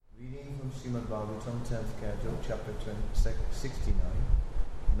Srimad Bhagavatam, 10th Canto, chapter 69.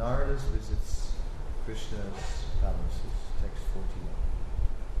 Narada visits Krishna's palaces, text 41.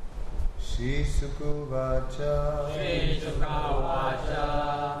 Shri Sukuvacha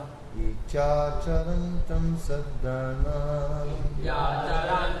Ichacharantam Saddharma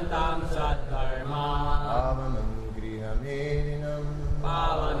Pavanam Grihamedinam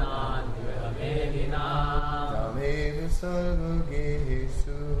Tameva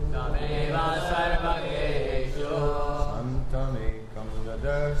Sarvagehesu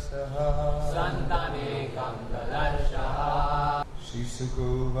Santamekam Dadarsaha Shri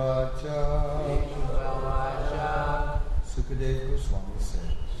Sukuvacha Sukadeva Goswami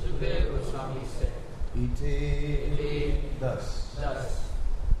said, Iti, thus,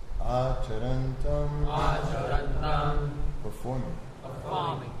 Acharantam, performing,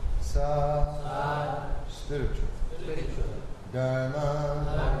 Sa, spiritual,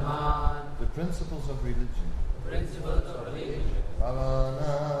 Dharma, the principles of religion,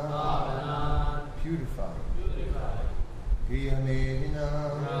 Bhavana, purifying, Grihamedina,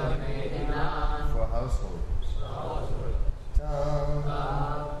 for householders, Tam,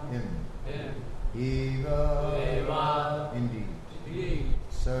 him, Eva, indeed,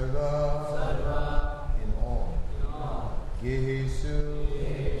 Sarva, in all, Gehesu,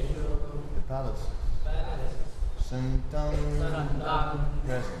 the palaces, Santam,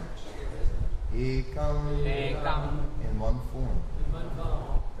 present, Ekam, in one form,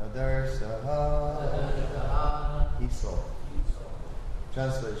 Tadarsaha, he saw.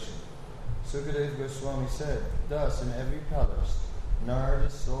 Translation. Sukadeva Goswami said, thus in every palace, Narada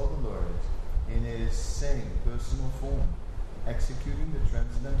saw the Lord in his same personal form, executing the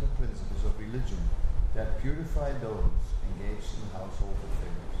transcendental principles of religion that purify those engaged in household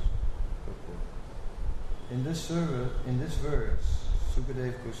affairs. In this verse,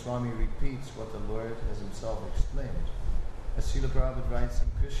 Sukadeva Goswami repeats what the Lord has himself explained. As Srila Prabhupada writes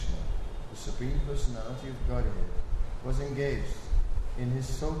in Krishna, the Supreme Personality of Godhead was engaged in his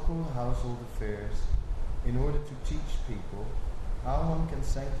so-called household affairs in order to teach people how one can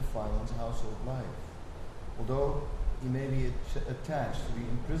sanctify one's household life. Although he may be attached to the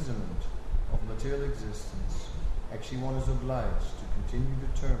imprisonment of material existence, actually one is obliged to continue the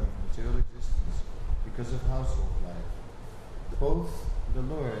term of material existence because of household life. Both the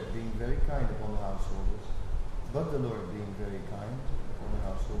Lord being very kind upon the householders, but the Lord being very kind upon the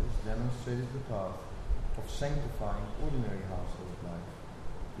householders demonstrated the path of sanctifying ordinary household life,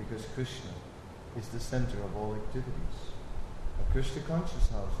 because Krishna is the center of all activities. A Krishna conscious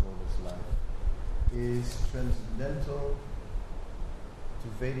householder's life is transcendental to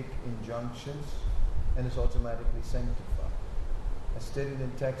Vedic injunctions and is automatically sanctified. As stated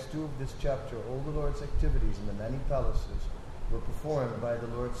in text 2 of this chapter, all the Lord's activities in the many palaces were performed by the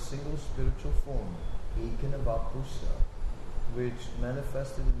Lord's single spiritual form, Ekanavapusa, which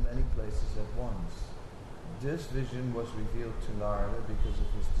manifested in many places at once. This vision was revealed to Narada because of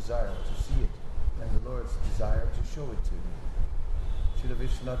his desire to see it, and the Lord's desire to show it to him. Srila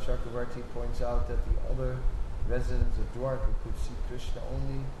Vishwanath Chakravarti points out that the other residents of Dwarka could see Krishna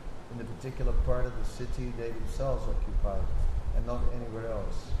only in the particular part of the city they themselves occupied, and not anywhere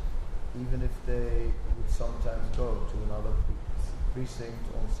else, even if they would sometimes go to another precinct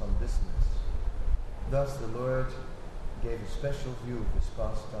on some distance. Thus the Lord gave a special view of his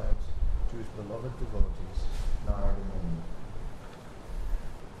pastimes to his beloved devotees, Narada Muni.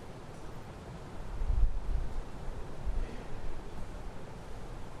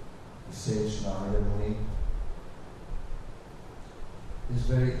 The sage Narada Muni is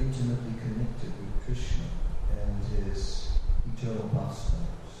very intimately connected with Krishna and his eternal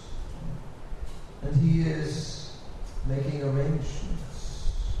pastimes. And he is making arrangements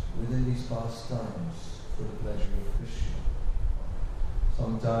within these pastimes for the pleasure of Krishna.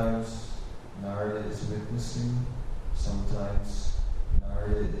 Sometimes Narada is witnessing, sometimes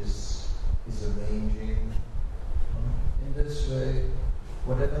Narada is arranging. In this way,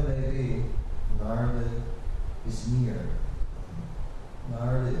 whatever may be, Narada is near.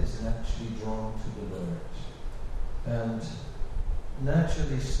 Narada is naturally drawn to the Lord. And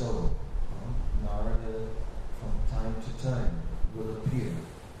naturally so, Narada from time to time will appear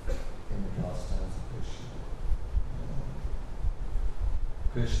in the pastimes of Krishna.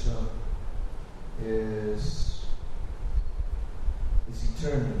 Krishna is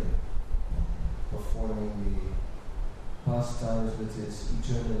eternally performing the pastimes with his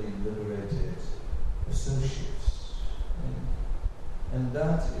eternally liberated associates. And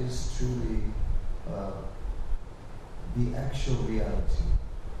that is truly the actual reality,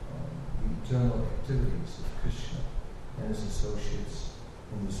 the eternal activities of Krishna and his associates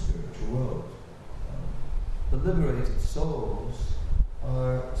in the spiritual world. liberated souls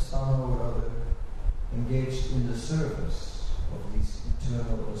are somehow or other engaged in the service of these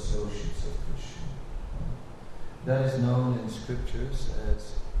eternal associates of Krishna. That is known in scriptures as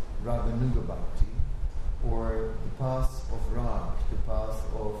Raganuga Bhakti, or the path of Rag, the path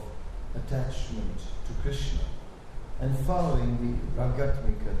of attachment to Krishna, and following the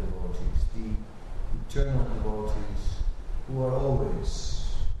Ragatmika devotees, the eternal devotees who are always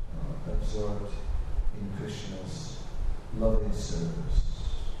absorbed in Krishna's loving service.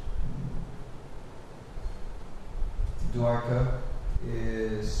 Dwarka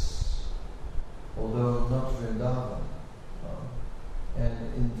is, although not Vrindavan, and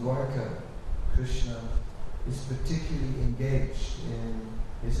in Dwarka, Krishna is particularly engaged in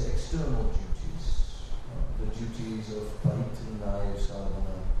his external duties, the duties of Paritanaya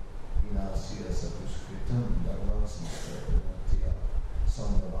Sadhana, Vinasya Sapuskritam, Dharmasamskartanatya,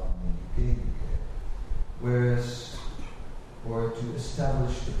 Sambhavami Yuke Yuke. Whereas, or to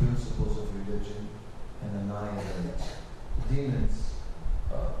establish the principles of religion and annihilate demons,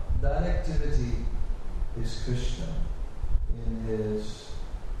 that activity is Krishna in his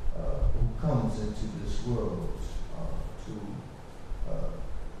who comes into this world to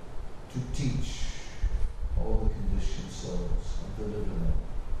teach all the conditioned souls of the living.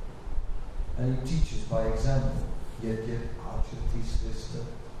 And he teaches by example. Yet achati srista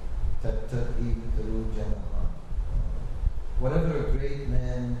tat evitaru janaha. Whatever a great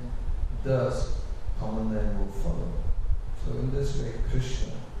man does, common man will follow. So in this way,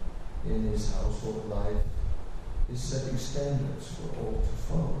 Krishna, in his household life, is setting standards for all to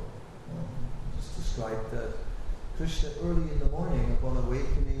follow. Just described that Krishna early in the morning, upon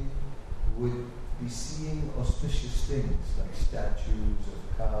awakening, would be seeing auspicious things like statues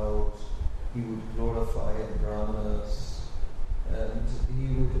of cows. He would glorify the Brahmanas, and he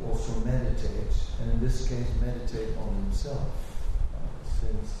would also meditate, and in this case meditate on himself,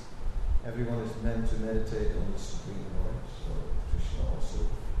 since everyone is meant to meditate on the Supreme Lord, so Krishna also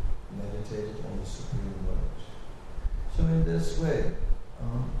meditated on the Supreme Lord. So in this way,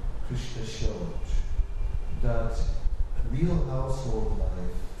 Krishna showed that real household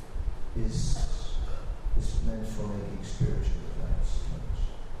life is meant for making spiritual advancement.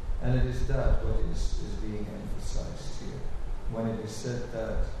 And it is that what is being emphasized here. When it is said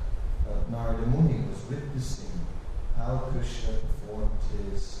that Narada Muni was witnessing how Krishna performed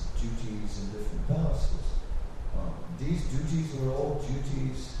his duties in different palaces. These duties were all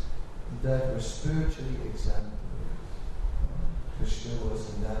duties that were spiritually exemplary. Krishna was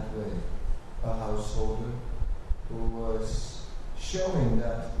in that way a householder who was showing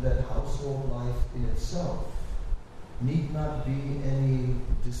that household life in itself need not be any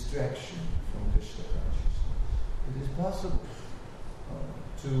distraction from Krishna consciousness. It is possible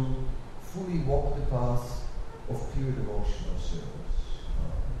to fully walk the path of pure devotional service.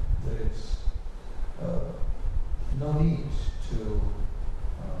 There is no need to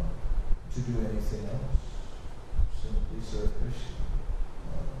do anything else. Simply serve Krishna.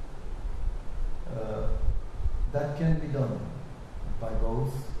 That can be done by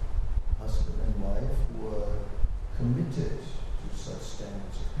both husband and wife who are committed to such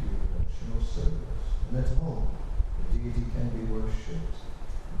standards of pure devotional service. And at home, the deity can be worshipped.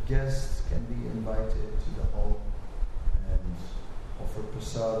 Guests can be invited to the home and offer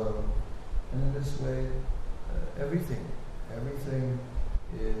prasadam. And in this way, everything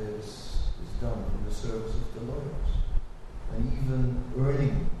is done in the service of the Lord. And even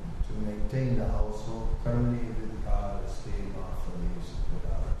earning to maintain the household, karmani vidikara ste mafalis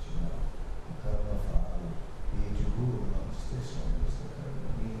pradachana karma falu yejuhu namaste swamista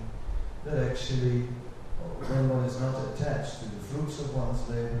karmani. That actually, when one is not attached to the fruits of one's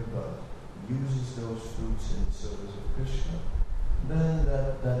labor, but uses those fruits in the service of Krishna, then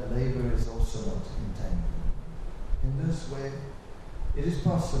that labor is also not entangled. In this way, it is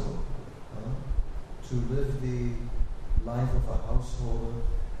possible to live the life of a householder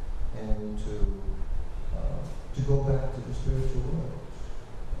and to go back to the spiritual world,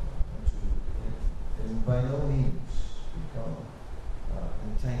 and by no means become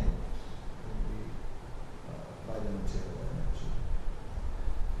entangled by the material energy.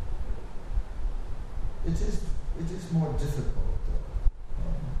 It is more difficult,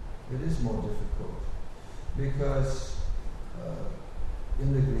 though. It is more difficult because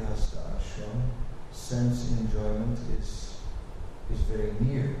in the Grihastha ashram, sense enjoyment is very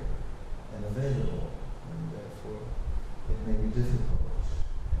near and available, and therefore it may be difficult.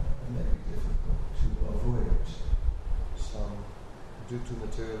 To avoid some due to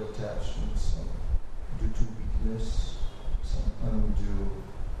material attachment, some due to weakness, some undue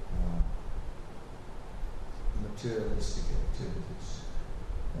materialistic activities.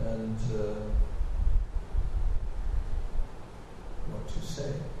 And what to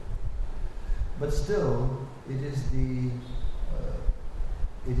say? But still, it is the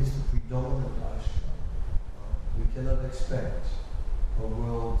predominant ashram. We cannot expect a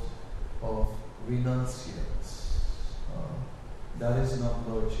world of renunciates. That is not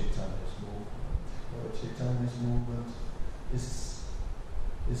Lord Chaitanya's movement. Lord Chaitanya's movement is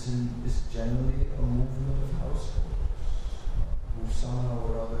generally a movement of householders who somehow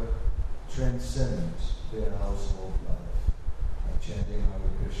or other transcend their household life by chanting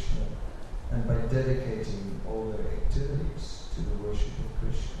Hare Krishna and by dedicating all their activities to the worship of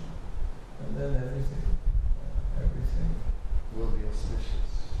Krishna. And then everything will be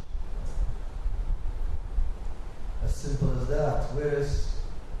auspicious. As simple as that. Whereas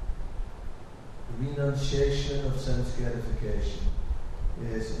renunciation of sense gratification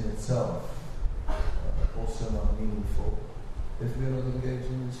is in itself also not meaningful if we are not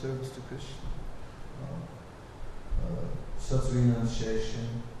engaging in service to Krishna. Such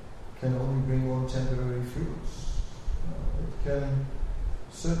renunciation can only bring on temporary fruits. It can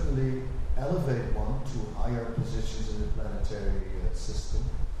certainly elevate one to higher positions in the planetary system.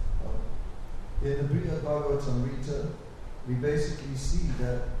 In the Brihad Bhagavatamrita, we basically see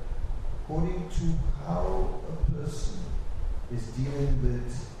that according to how a person is dealing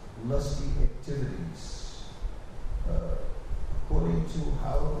with lusty activities, according to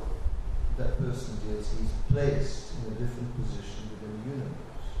how that person deals, he's placed in a different position within the universe.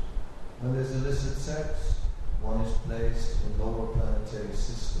 When there's illicit sex, one is placed in lower planetary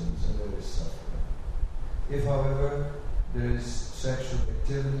systems and there is suffering. If, however, there is sexual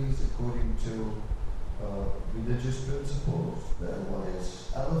activities according to religious principles, then one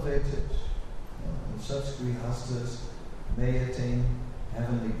is elevated. And such grihastas may attain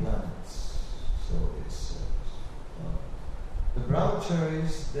heavenly planets. So it's the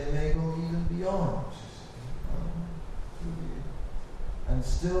brahmacharis, they may go even beyond. And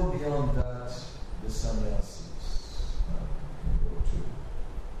still beyond that, the sannyasis can go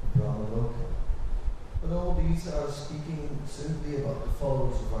to Brahmaloka. But all these are speaking simply about the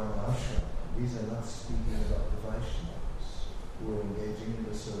followers of Varnashram. These are not speaking about the Vaishnavas who are engaging in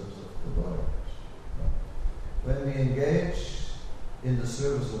the service of the Lord. When we engage in the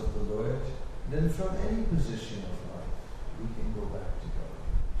service of the Lord, then from any position of life, we can go back to God.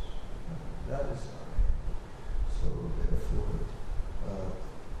 That is our aim. So therefore,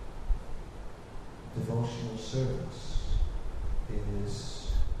 devotional service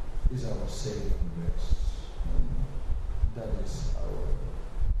is our saving grace. That is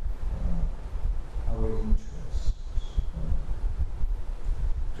our interest.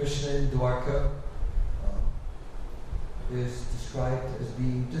 Krishna in Dwarka is described as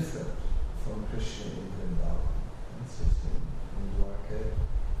being different from Krishna in Vrindavan. In Dwarka,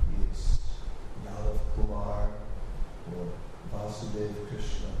 he is Yadav Kumar or Vasudeva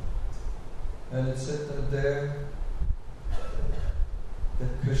Krishna. And it's said that there,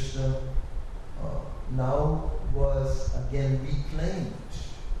 that Krishna now was again reclaimed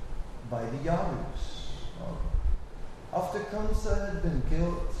by the Yadus. After Kamsa had been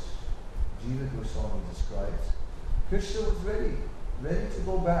killed, Jiva Goswami describes, Krishna was ready to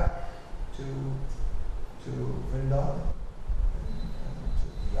go back to Vrindavan. And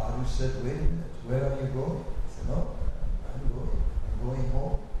the Yadu said, wait a minute, where are you going? He said, no, I'm going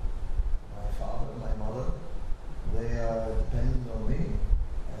home. My father, my mother, they are dependent on me,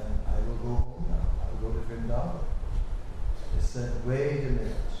 and I will go home now. I'll go to Vrindavan. He said, wait a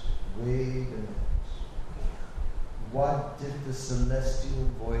minute. What did the celestial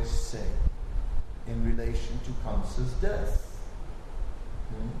voice say in relation to Kamsa's death?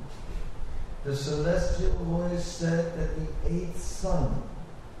 The celestial voice said that the 8th son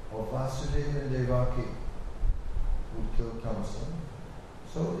of Vasudeva and Devaki would kill Kamsa.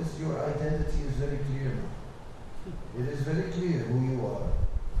 So your identity is very clear now. It is very clear who you are.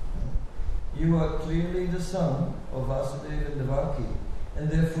 You are clearly the son of Vasudeva and Devaki, and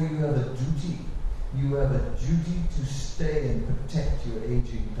therefore you have a duty. You have a duty to stay and protect your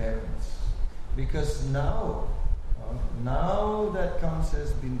aging parents. Because now that Kamsa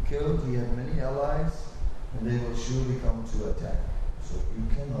has been killed, he had many allies, and they will surely come to attack. So you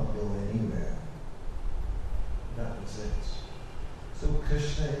cannot go anywhere. That was it. So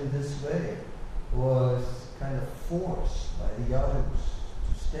Krishna in this way was kind of forced by the Yadus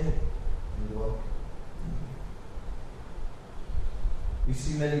to stay in Dwarka. We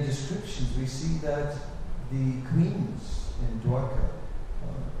see many descriptions. We see that the queens in Dwarka,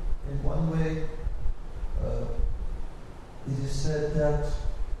 in one way, it is said that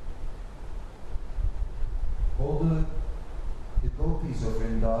all the gopis of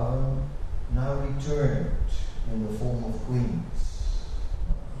Vrindavan now returned in the form of queens.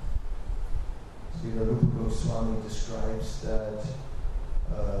 Srila Rupa Goswami describes that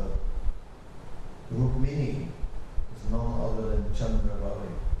Rukmini is none other than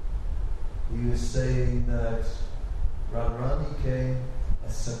Chandravali. He was saying that Radharani came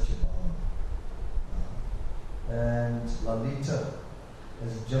as Satyabhama, and Lalita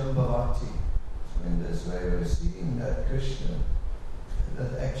as Jambavati. So in this way we're seeing that Krishna,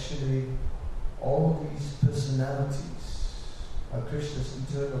 that actually all these personalities are Krishna's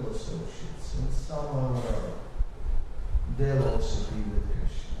eternal associates, and somehow or other they'll also be with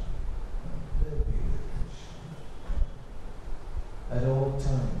Krishna. They'll be with Krishna. At all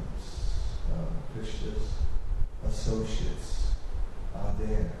times, Krishna's associates are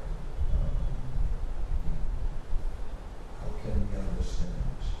there. How can we understand?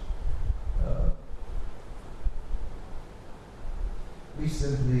 We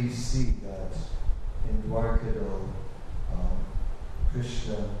simply see that in Dwarkadom,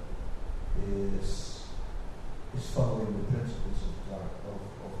 Krishna is following the principles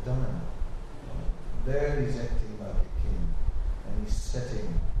of Dharma. There he's acting like a king, and he's setting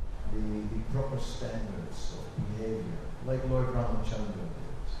the proper standards of behavior, like Lord Ramachandra did.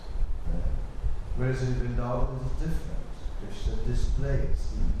 Whereas in Vrindavan it's different. Krishna displays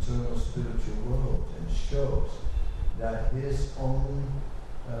the eternal spiritual world and shows that his own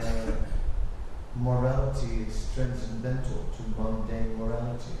morality is transcendental to mundane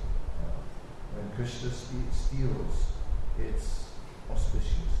morality. When Krishna steals, it's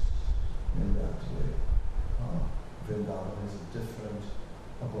auspicious in that way. Vrindavan is a different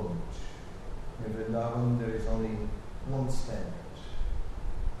abode. In Vrindavan there is only one standard,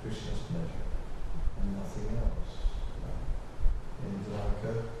 Krishna's pleasure, and nothing else. In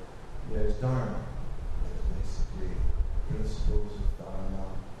Dwarka, there's Dharma. There's basically principles of Dharma,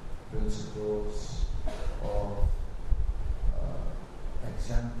 principles of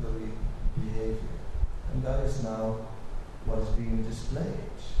exemplary behavior. And that is now what is being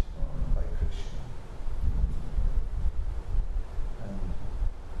displayed by Krishna. And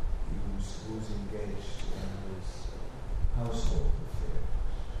who's engaged in his household affairs.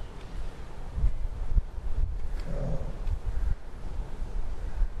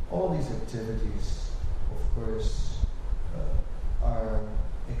 All these activities, of course, are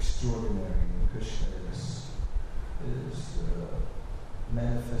extraordinary. And Krishna is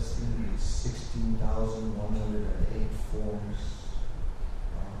manifesting these 16,108 forms.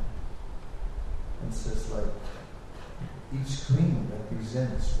 And says like each queen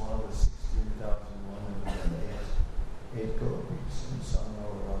represents one of the 16,108 gopis, and somehow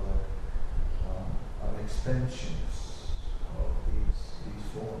or other are expansions of these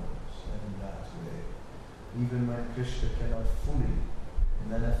forms. And in that way, even when Krishna cannot fully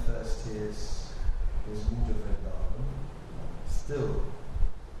manifest his mood of Vrindavan, still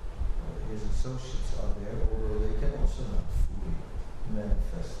his associates are there, although they can also not fully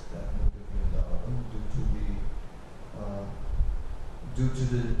manifest that mood of Vrindavan due to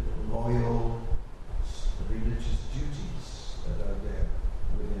the loyal religious duties that are there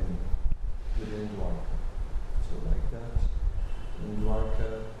within Dwarka. So like that, in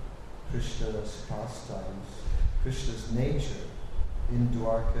Dwarka, Krishna's pastimes, Krishna's nature in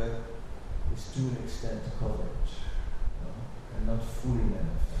Dwarka is to an extent covered, and not fully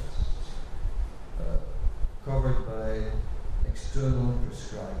manifest. Covered by external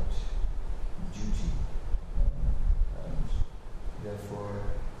prescribed duty, and therefore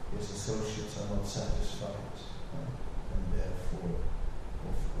his associates are not satisfied, and therefore,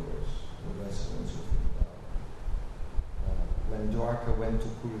 of course, the residents of Vrindavan. When Dwarka went to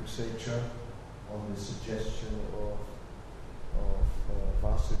Kurukshetra on the suggestion of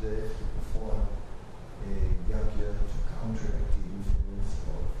Vasudeva to perform a yajna to counteract the influence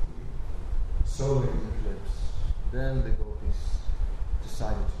of the solar eclipse, then the gopis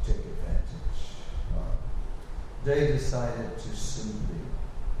decided to take advantage. They decided to simply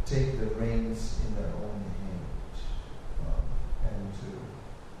take the reins in their own hands and to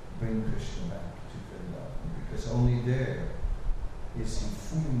bring Krishna back to Vrindavan, because only there is he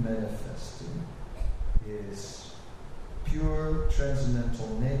fully manifesting his pure transcendental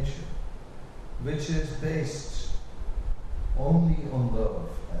nature, which is based only on love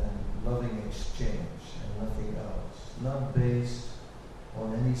and loving exchange and nothing else, not based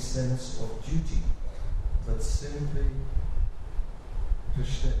on any sense of duty, but simply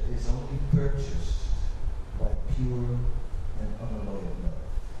Krishna is only purchased by pure and unalloyed love.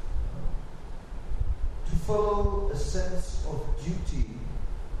 To follow a sense of duty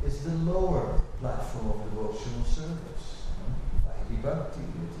is the lower platform of devotion. devotional service. Vaidhi Bhakti,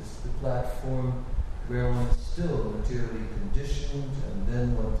 it is the platform where one is still materially conditioned and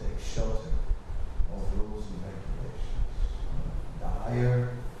then one takes shelter of rules and regulations. The higher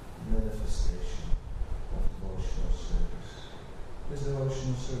manifestation of devotional service is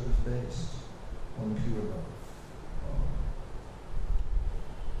devotional service based on pure love.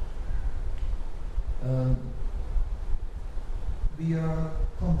 We are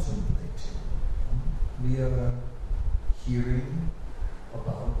contemplating, we are hearing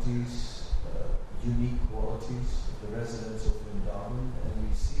about these unique qualities of the residents of Vrindavan, and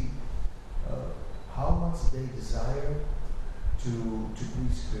we see how much they desire to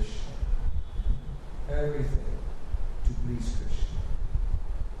please Krishna. Everything to please Krishna.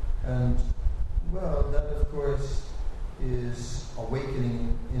 And, well, that of course is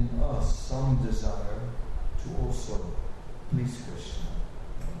awakening in us some desire to also please Krishna,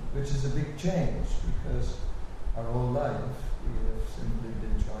 which is a big change because our whole life we have simply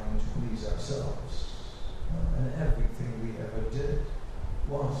been trying to please ourselves. And everything we ever did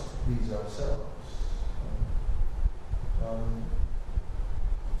was to please ourselves.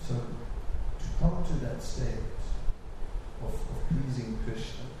 So to come to that state of pleasing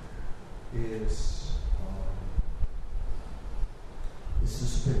Krishna is the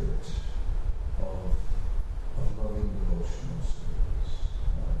spirit of loving devotional service.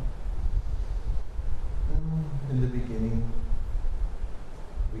 In the beginning,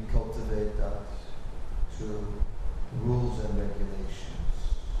 we cultivate that through rules and regulations,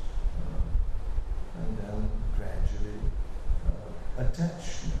 and then gradually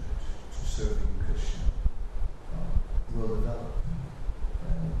attachment to serving Krishna will develop,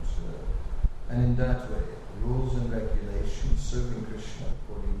 and in that way, rules and regulations, serving Krishna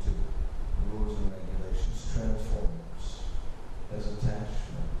according to the rules and regulations, transforms as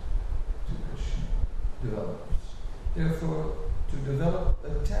attachment to Krishna develops. Therefore, to develop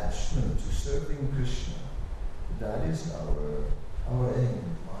attachment to serving Krishna, that is our aim.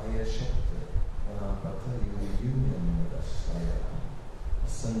 Maya Shakti, Anapata Union with Asaya,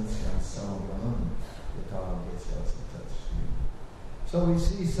 Asensya Samagam, Yata Getsas. So we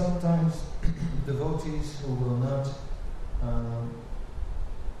see sometimes devotees who will not,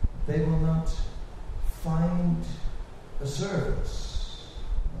 they will not find a service.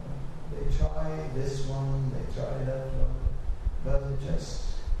 They try this one, they try that one, but they just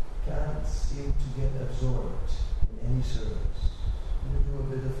can't seem to get absorbed in any service. They do a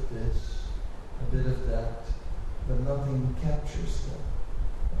bit of this, a bit of that, but nothing captures them.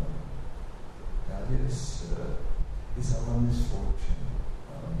 That is our misfortune.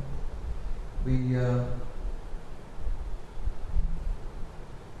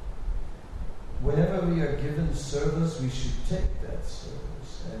 Whenever we are given service, we should take that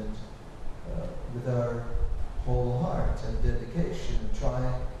service and with our whole heart and dedication and try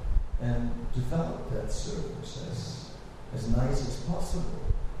and develop that service as nice as possible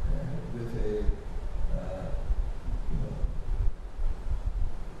with a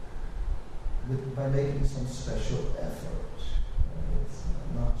by making some special effort. It's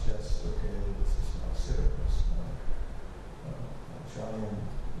not just, okay, this is my service. I try and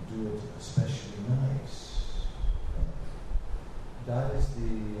do it especially nice. That is the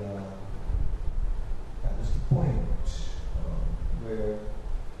point where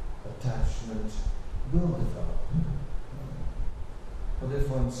attachment will develop. But if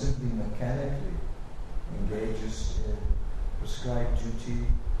one simply mechanically engages in prescribed duty,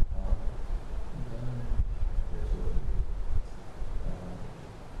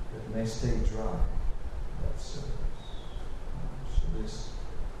 it may stay dry, that service. So this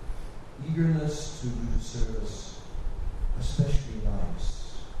eagerness to do the service, especially nice,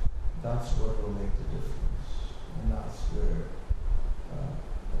 that's what will make the difference. And that's where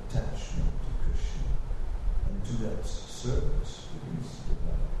attachment to Krishna and to that service begins to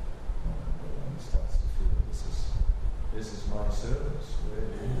develop. One starts to feel this is my service. Where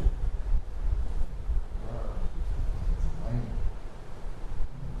it is.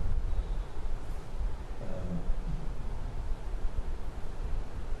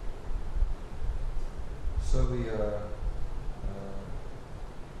 So we are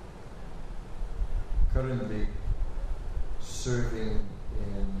currently serving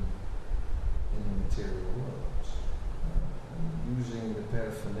in the material world, and using the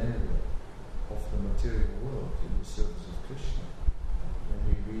paraphernalia of the material world in the service of Krishna. When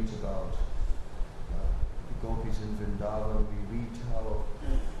we read about the gopis in Vrindavan, we read how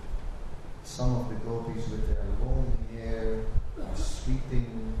some of the gopis with their long hair are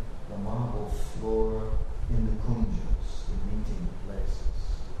sweeping the marble floor in the kunjas, the meeting places.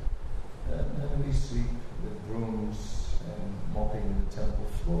 And we sweep with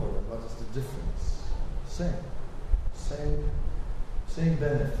Same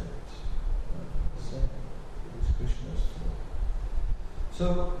benefit. Same. It is Krishna's flow. So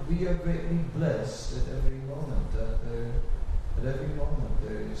we are greatly blessed at every moment at every moment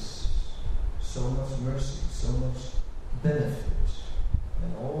there is so much mercy, so much benefit,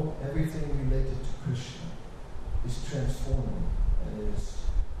 and everything related to Krishna is transforming, and it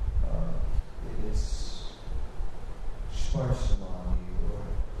is Sparsamani or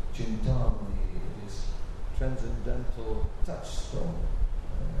Chintamani, it is transcendental touchstone,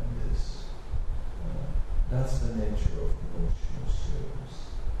 and that's the nature of devotional service.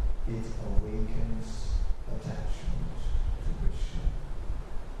 It awakens attachment to Krishna.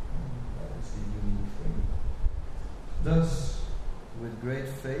 That is the unique thing. Thus, with great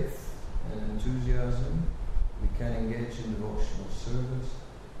faith and enthusiasm, we can engage in devotional service.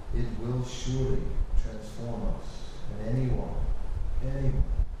 It will surely transform us, and anyone who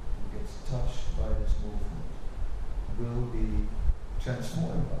gets touched by this movement will be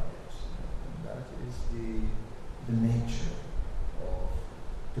transformed by it. And that is the nature of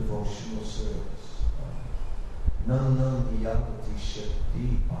devotional service. Nanam yagati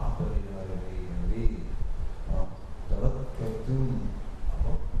shakti papari hari tavatkatum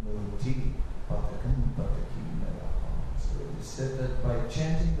avapnoti patakam patakimaya. So it is said that by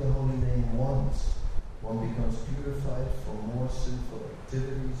chanting the holy name once, one becomes purified from more sinful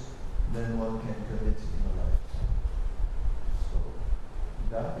activities than one can commit in a lifetime. So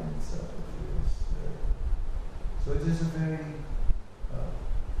that in itself is so it is a very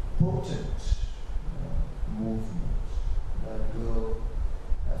potent movement that will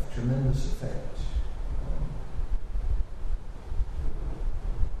have tremendous effect.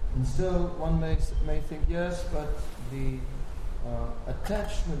 And still one may think, yes, but the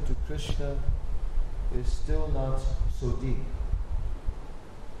attachment to Krishna is still not so deep.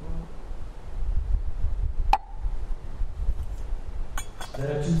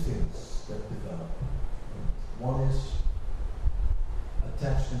 There are two things that develop. One is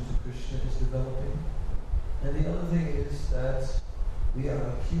attachment to Krishna is developing, and the other thing is that we are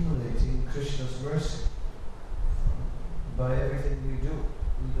accumulating Krishna's mercy by everything we do,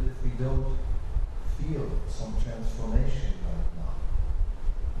 even if we don't feel some transformation right now.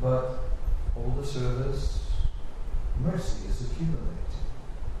 But all the service, mercy is accumulating.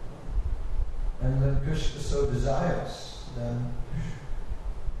 And when Krishna so desires, then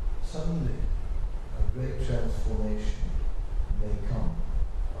suddenly a great transformation may come.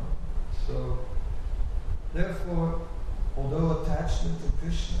 So, therefore, although attachment to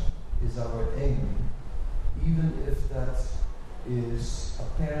Krishna is our aim, even if that is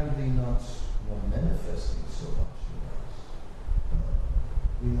apparently not manifesting so much in us,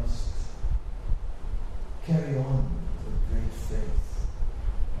 we must carry on with great faith,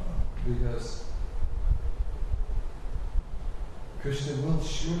 because Krishna will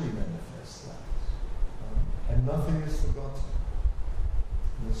surely manifest that, and nothing is forgotten.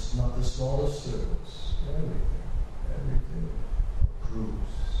 It's not the smallest service. Everything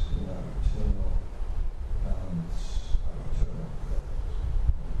accrues in our eternal balance, our eternal credit.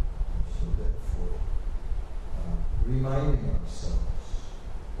 So therefore, reminding ourselves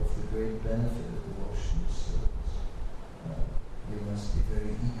of the great benefit of devotional service, we must be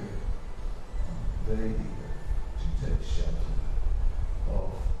very eager to take shelter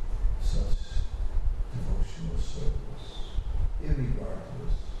of such devotional service,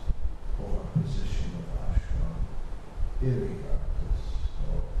 irregardless of our position of ashram, irregardless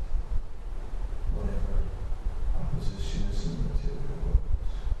of whatever our position is in the material world.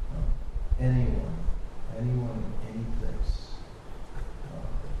 Anyone in any place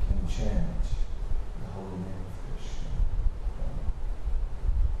can chant the holy name of Krishna.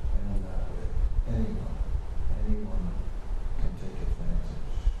 And in that way, anyone can take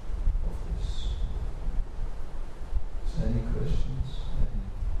advantage of this. So any questions? Any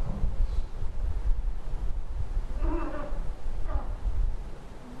comments?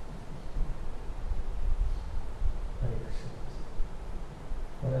 Hare Krishna.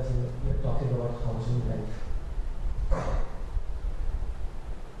 Whereas we are talking about housing life,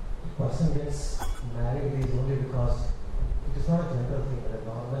 the person gets married is only because it is not a general thing, but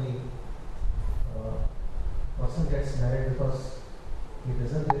normally person gets married because he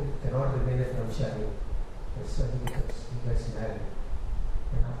cannot remain a brahmachari. That's why he gets married.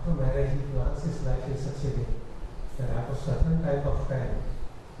 And after marriage, he plans his life in such a way that after a certain type of time,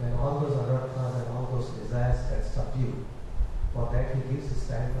 when all those anarthas and all those desires get subdued, for that he gives his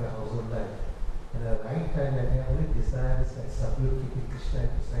time for a household life. And the right time, when every desire is subdued, keeping Krishna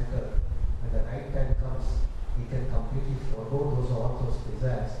at the center, when the right time comes, he can completely forego all those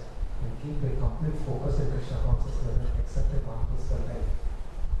desires and keep a complete focus in Krishna consciousness and accept a non-physical life.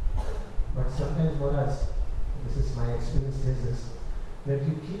 But sometimes, Maharaj, this is my experience, is this, that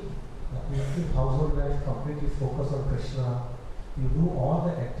you keep household life completely focused on Krishna. You do all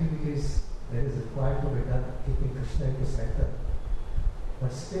the activities that is required to be done, keeping Krishna in the center.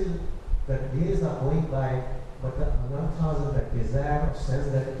 But still, the days are going by, but the anarthas and the desire of sense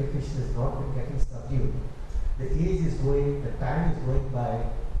gratification is not been getting subdued. The age is going, the time is going by,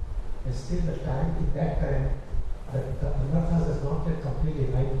 and still the time, in that time, the anarthas is not yet completely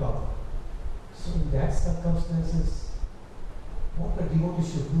wiped out. So in that circumstances, what the devotee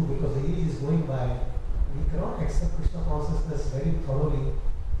should do, because the age is going by, we cannot accept Krishna consciousness very thoroughly,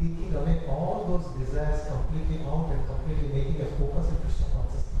 taking away all those desires completely out and completely making a focus on Krishna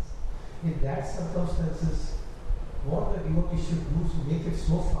consciousness. In that circumstances, what the devotee should do to make it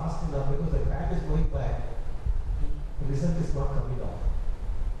so fast enough, because the time is going by, the result is not coming out.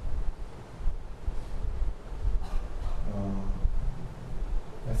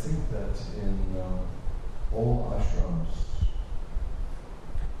 I think that in all ashrams,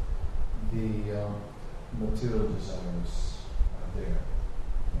 the material desires are there.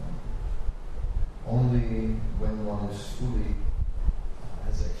 Only when one is fully,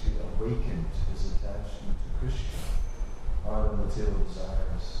 has actually awakened his attachment to Krishna, are the material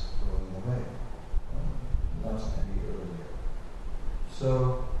desires going away, not any earlier. So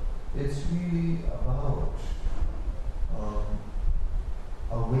it's really about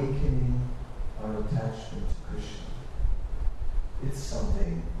awakening our attachment to Krishna. It's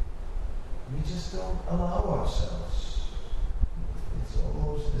something we just don't allow ourselves. It's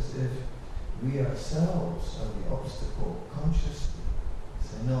almost as if we ourselves are the obstacle consciously.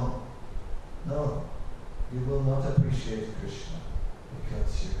 Say, no, you will not appreciate Krishna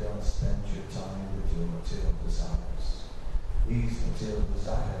because you're going to spend your time with your material desires. These material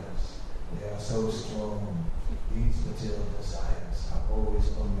desires, they are so strong. These material desires are always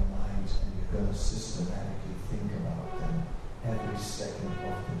on your mind, and you're going to systematically think about them every second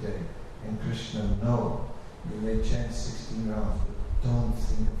of the day. And Krishna, no. You may chant 16 rounds, but don't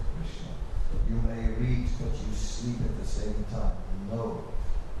think of Krishna. You may read, but you sleep at the same time. No,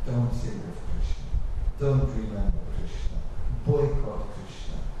 don't think of Krishna. Don't remember Krishna. Boycott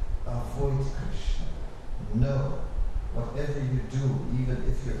Krishna. Avoid Krishna. No. Whatever you do, even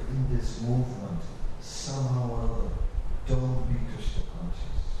if you're in this movement, somehow or other, don't be Krishna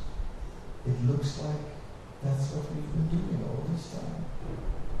conscious. It looks like that's what we've been doing all this time.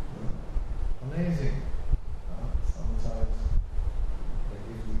 Amazing. Sometimes I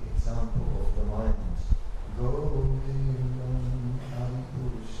give the example of the mind. Govindam Hari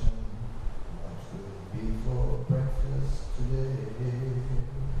Purusham, what will be for breakfast today?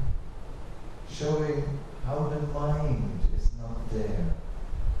 Showing how the mind is not there,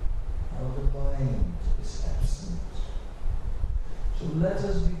 how the mind is absent. So let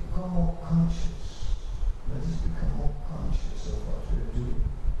us become more conscious. Let us become more conscious of what we're doing.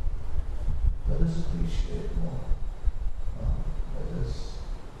 Let us appreciate more.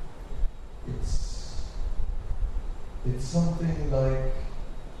 It's something like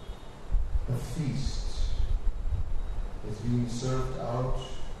a feast. It's being served out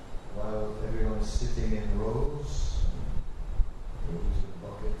while everyone is sitting in rows. Rows of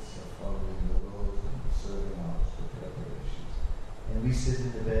buckets are following the rows and serving out the preparations. And we sit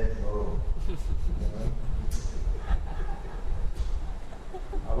in the back row.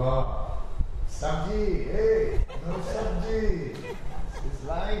 Abba, sabji, hey, no sabji. It's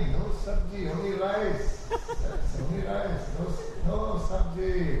lying, no sabji, only rice. Only rice, no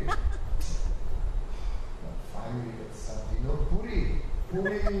sabji. Finally get sabji, no puri.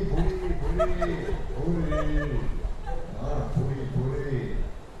 Puri. Puri.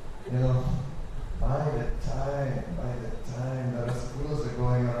 By the time the rasgullas are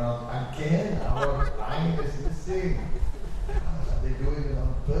going around, again our line is missing. Are they doing it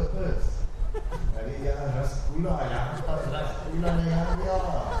on purpose?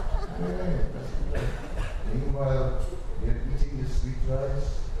 Meanwhile, we are eating the sweet rice.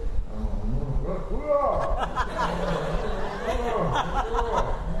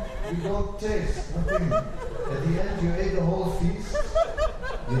 You don't taste nothing. At the end, you ate the whole feast.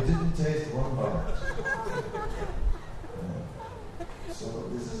 You didn't taste one bite. So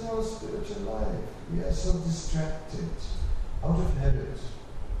this is our spiritual life. We are so distracted, out of habit.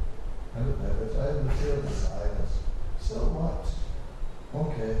 I have material desires. So what?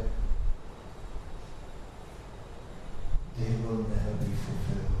 Okay. They will never be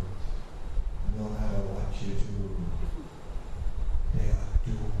fulfilled, no matter what you do. They are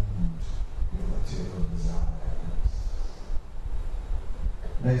doomed, your material desires.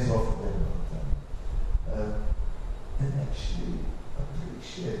 Nice offer there about that. And actually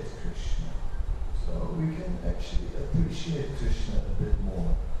appreciate Krishna. So we can actually appreciate Krishna a bit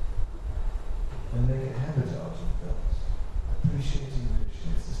more and make a habit out of that. Appreciating Krishna.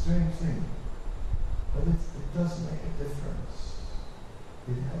 It's a strange thing, but it does make a difference.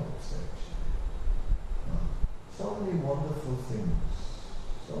 It helps actually. So many wonderful things,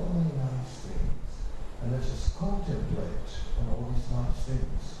 so many nice things, and let's just contemplate on all these nice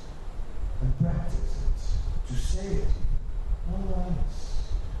things and practice it, to say it. Oh, nice.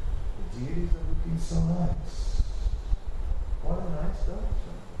 The deities are looking so nice. What a nice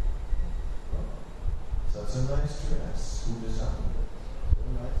doctor. Such a nice dress. Who designed it? So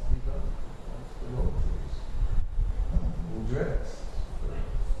nicely done. Nice devotees. Who dressed?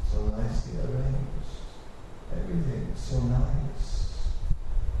 So nicely arranged. Everything is so nice.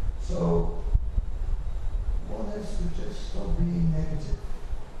 So one has to just stop being negative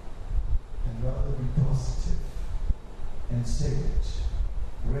and rather be positive and say it,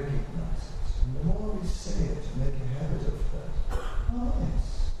 recognize it. And the more we say it, make a habit of that. Oh,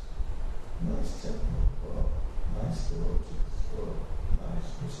 nice temple, or nice devotees, or nice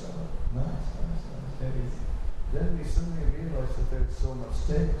prasad, nice, everything. Then we suddenly realize that there is so much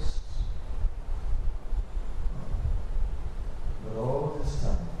taste. But all this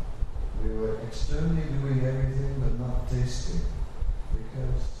time, we were externally doing everything but not tasting,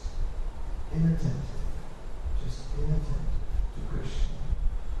 because inattentive, just inattentive to Krishna,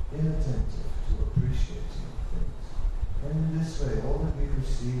 inattentive to appreciating things. And in this way, all that we could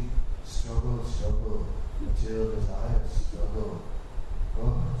see, struggle, material desires, struggle, so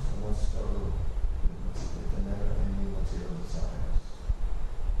much struggle with the never-ending material desires.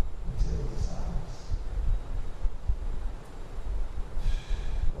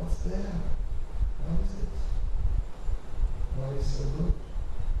 What's there? What is it? What is so good?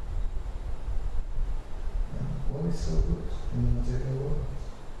 What is so good in the material world?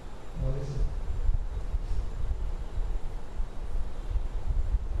 What is it?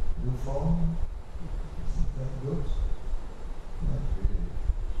 New form? Isn't that good? Not really.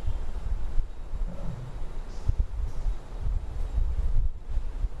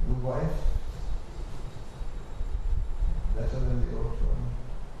 New wife? Better than the old one?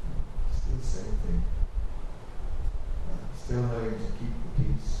 Still the same thing. Still having to keep the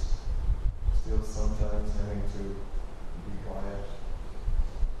peace. Still sometimes having to be quiet.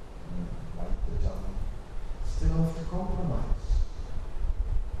 Bite the tongue. Still have to compromise.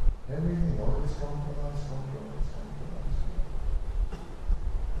 Everything, always compromise.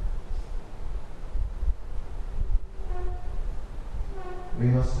 We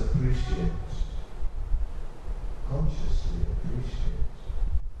must appreciate, consciously appreciate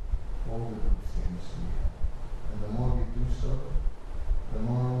all the good things we have. And the more we do so, the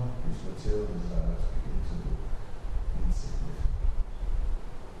more these material desires begin to look insignificant.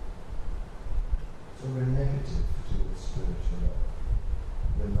 So we're negative towards spiritual life.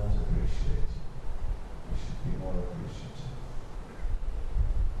 We're not appreciating. We should be more appreciative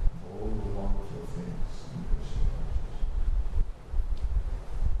of all the wonderful things in Krishna consciousness.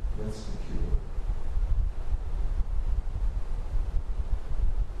 That's the cure.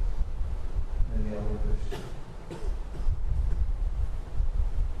 Any other questions?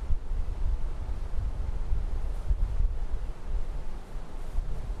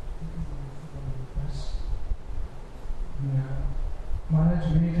 Maharaj,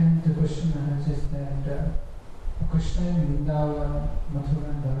 many times the question arises that Krishna in Vrindavan, Mathura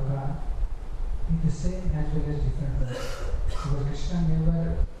and Dwarka is the same as well as different. Because Krishna never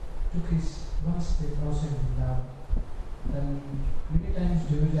took his one step outside Vrindavan. And many times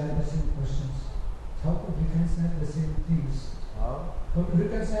devotees are asking questions. How to reconcile the same things? How to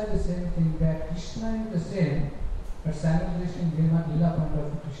reconcile the same thing that Krishna is the same, but simultaneously in Lila point of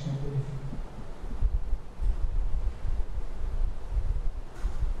view Krishna is different.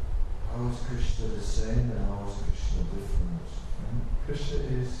 How is Krishna the same and how is Krishna different? Krishna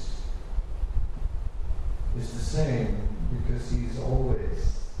is the same because he is always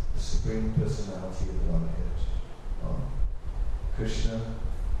the Supreme Personality of the Godhead. Krishna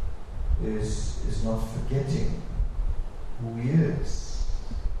is not forgetting who he is.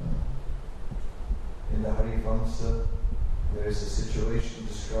 In the Harivansa, there is a situation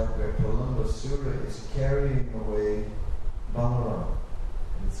described where Pralambasura is carrying away Balaram.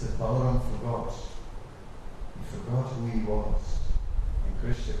 It said Balaram forgot. He forgot who he was. And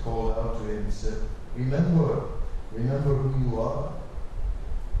Krishna called out to him and said, remember who you are.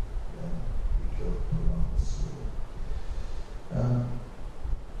 He killed Pralambasura.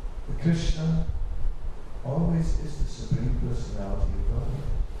 Krishna always is the Supreme Personality of Godhead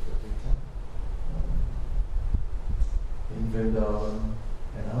every time. In Vrindavan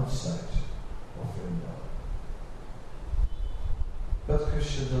and outside of Vrindavan. But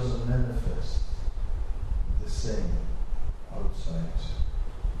Krishna doesn't manifest the same outside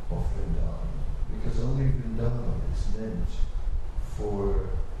of Vrindavan, because only Vrindavan is meant for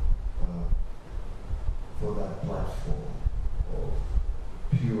that platform of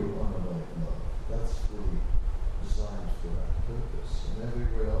pure unalloyed love. That's really designed for that purpose. And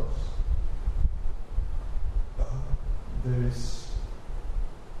everywhere else,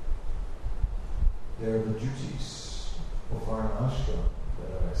 there are the duties of our ashram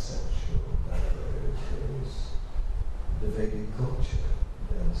that are essential. That there is the Vedic culture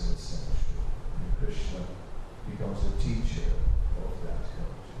that is essential. And Krishna becomes a teacher of that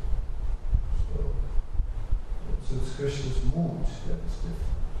culture. So it's Krishna's mood that is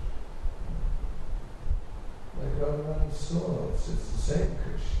different. Like Radharani saw, it's the same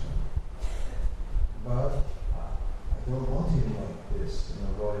Krishna. But I don't want him like this in a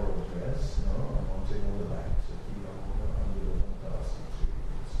royal dress, no, I want him on the banks of the Yamuna under the fantastic tree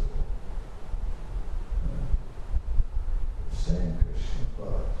and so on. The same Krishna,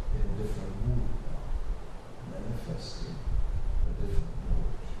 but in a different mood now, manifesting a different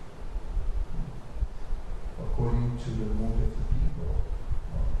mood. According to the mood of the people.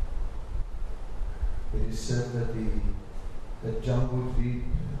 It is said that Jambudvip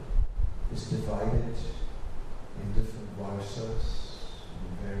is divided in different varsas,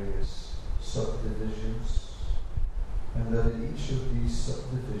 in various subdivisions, and that in each of these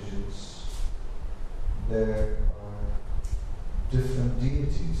subdivisions there are different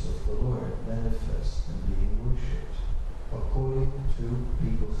deities of the Lord manifest and being worshipped according to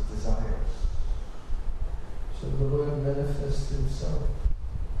people's desires. So the Lord manifests himself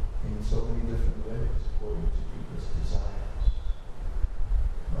in so many different ways according to people's desires.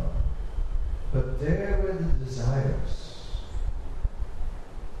 But there where the desires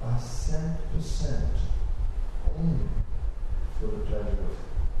are 100% only for the pleasure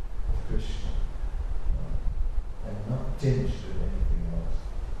of Krishna and not tinged with anything else,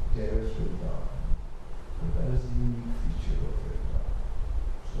 there is Vrindavan. But that is the unique feature of Vrindavan.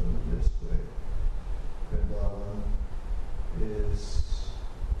 So in this way, Vrindavan is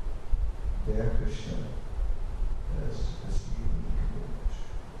their Krishna as the unique image.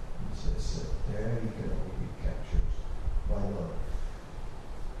 As I said, there he can only be captured by love.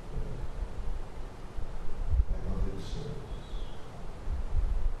 By loving service.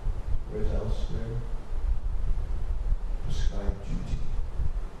 Whereas elsewhere, prescribed duty.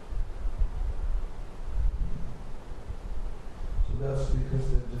 So that's because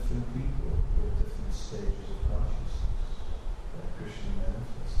they're different people with different stages of consciousness. That Krishna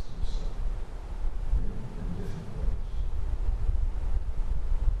manifests himself in different ways.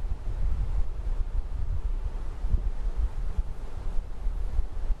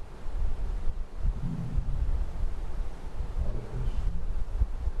 Other question?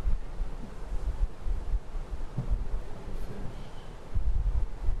 Are you finished?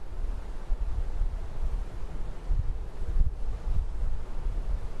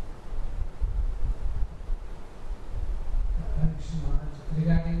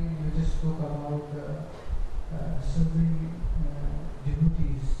 Regarding, you just spoke about serving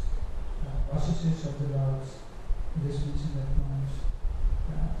devotees, associates of the Lords, you just mentioned that once.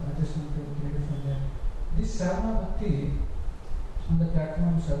 I just want to clarify that. This Sarna Bhakti, on the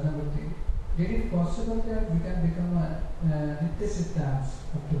platform of Sarna Bhakti, is it possible that we can become a Nitya Siddhas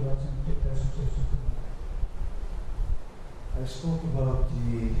afterwards and take the associates of the Lord? I spoke about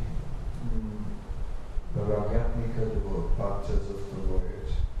the Ragatmika, the bhaktas of the Lord,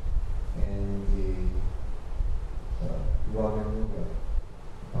 and the Raganuga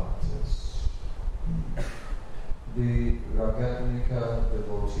bhaktas. The Ragatmika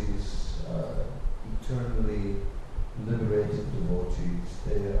devotees, eternally liberated devotees,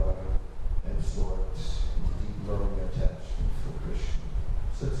 they are absorbed in deep loving attachment for Krishna,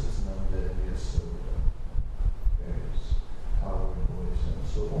 such as Nanda and Yasoda, various cowherd boys and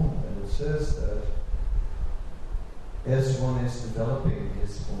so on. And it says that as one is developing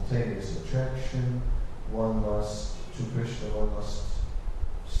his spontaneous attraction, one must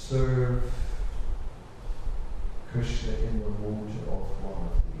serve Krishna in the mood of one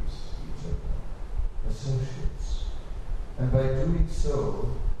of these associates. And by doing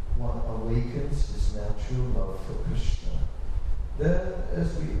so, one awakens his natural love for Krishna. Then,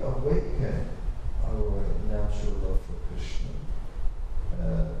 as we awaken our natural love for Krishna,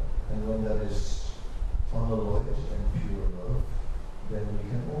 and when that is unalloyed and pure love, then we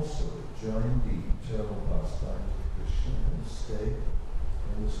can also join the eternal pastimes of Krishna and stay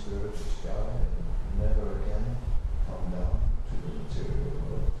in the spiritual sky and never again come down to the material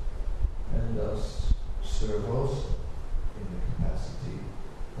world, and thus serve also in the capacity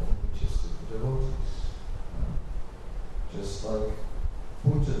of Nityastika devotees. Just like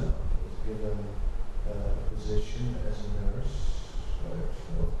Putana was given a position as a nurse,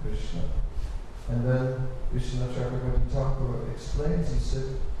 right, of Krishna. And then Krishna Chowpatty Thakur explains, he said,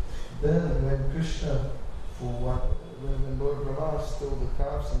 then when Krishna, when Lord Brahma stole the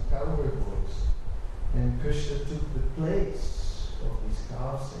calves and cowherd boys, and Krishna took the place of these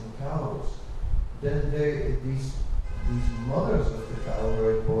calves and cows, then these mothers of the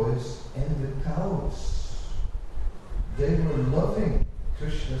cowherd boys and the cows, they were loving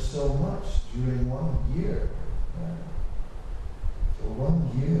Krishna so much during 1 year. For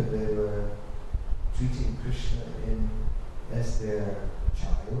 1 year they were treating Krishna as their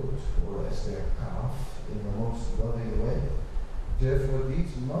child or as their calf in the most loving way. Therefore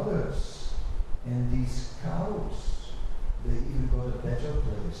these mothers and these cows, they even got a better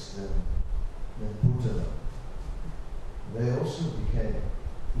place than Putana. They also became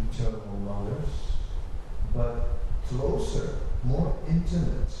eternal mothers, but closer, more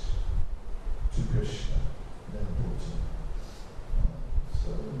intimate to Krishna than Putana. So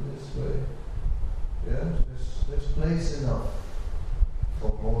in this way, there's place enough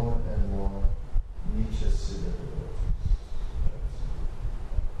for more and more Nityastika devotees.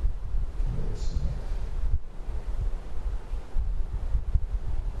 Place enough.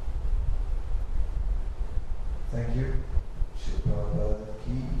 Thank you. Shri Prabhupada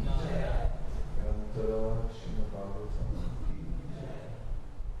ki jai. Grantha Srimad Bhagavatam.